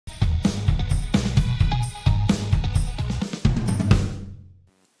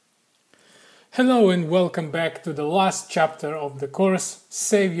Hello and welcome back to the last chapter of the course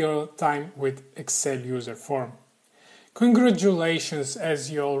Save Your Time with Excel User Form. Congratulations, as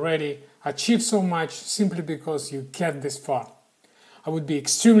you already achieved so much simply because you get this far. I would be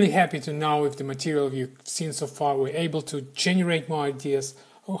extremely happy to know if the material you've seen so far were able to generate more ideas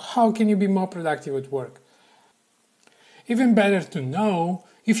or how can you be more productive at work. Even better to know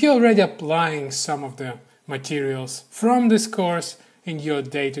if you're already applying some of the materials from this course in your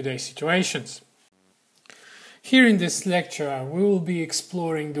day-to-day situations. Here in this lecture, we will be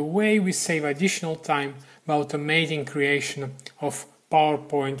exploring the way we save additional time by automating creation of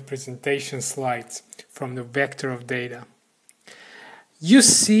PowerPoint presentation slides from the vector of data. You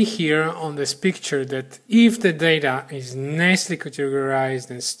see here on this picture that if the data is nicely categorized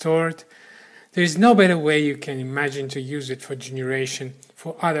and stored, there is no better way you can imagine to use it for generation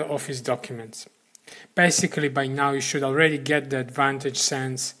for other Office documents. Basically, by now you should already get the advantage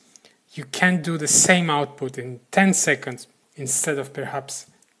sense you can do the same output in 10 seconds instead of perhaps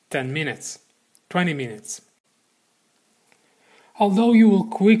 10 minutes, 20 minutes. Although you will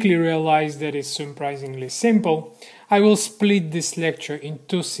quickly realize that it's surprisingly simple, I will split this lecture in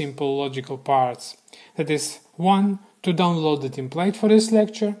two simple logical parts. That is, one, to download the template for this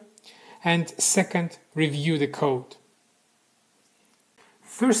lecture, and second, review the code.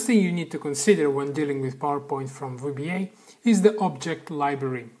 First thing you need to consider when dealing with PowerPoint from VBA is the object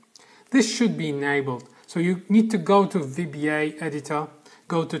library. This should be enabled, so you need to go to VBA editor,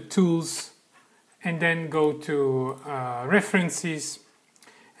 go to Tools, and then go to References,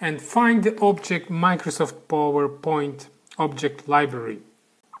 and find the object Microsoft PowerPoint object library.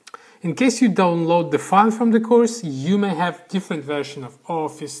 In case you download the file from the course, you may have different version of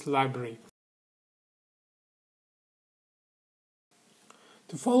Office library.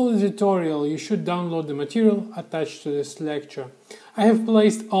 To follow the tutorial, you should download the material attached to this lecture. I have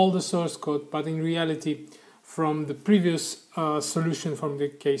placed all the source code, but in reality, from the previous solution from the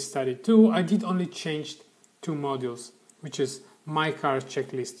case study 2, I did only change two modules, which is My Car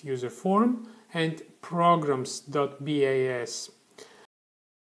Checklist User Form and Programs.bas.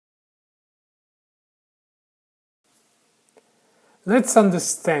 Let's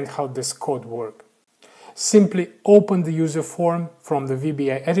understand how this code works. Simply open the user form from the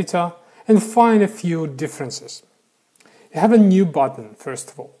VBA editor and find a few differences. You have a new button,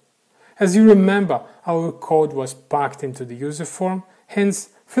 first of all. As you remember, our code was packed into the user form, hence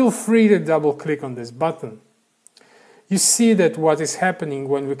feel free to double click on this button. You see that what is happening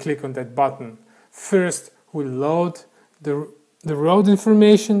when we click on that button. First, we load the road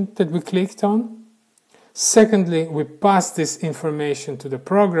information that we clicked on. Secondly, we pass this information to the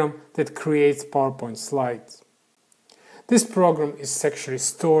program that creates PowerPoint slides. This program is actually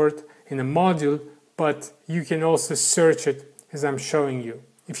stored in a module, but you can also search it as I'm showing you,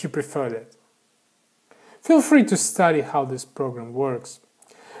 if you prefer that. Feel free to study how this program works.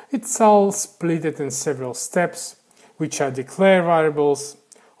 It's all split in several steps, which are declare variables,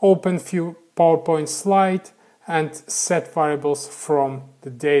 open few PowerPoint slide, and set variables from the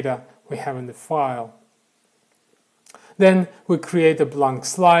data we have in the file. Then we create a blank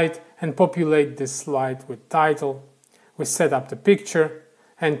slide and populate this slide with title. We set up the picture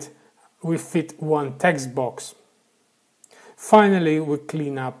and we fit one text box. Finally, we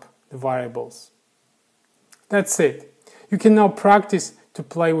clean up the variables. That's it. You can now practice to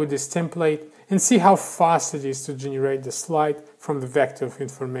play with this template and see how fast it is to generate the slide from the vector of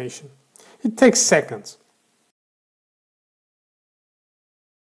information. It takes seconds.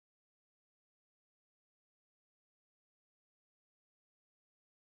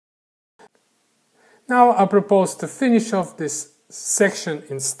 Now I propose to finish off this section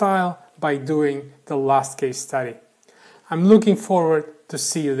in style by doing the last case study. I'm looking forward to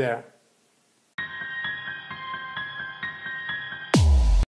see you there.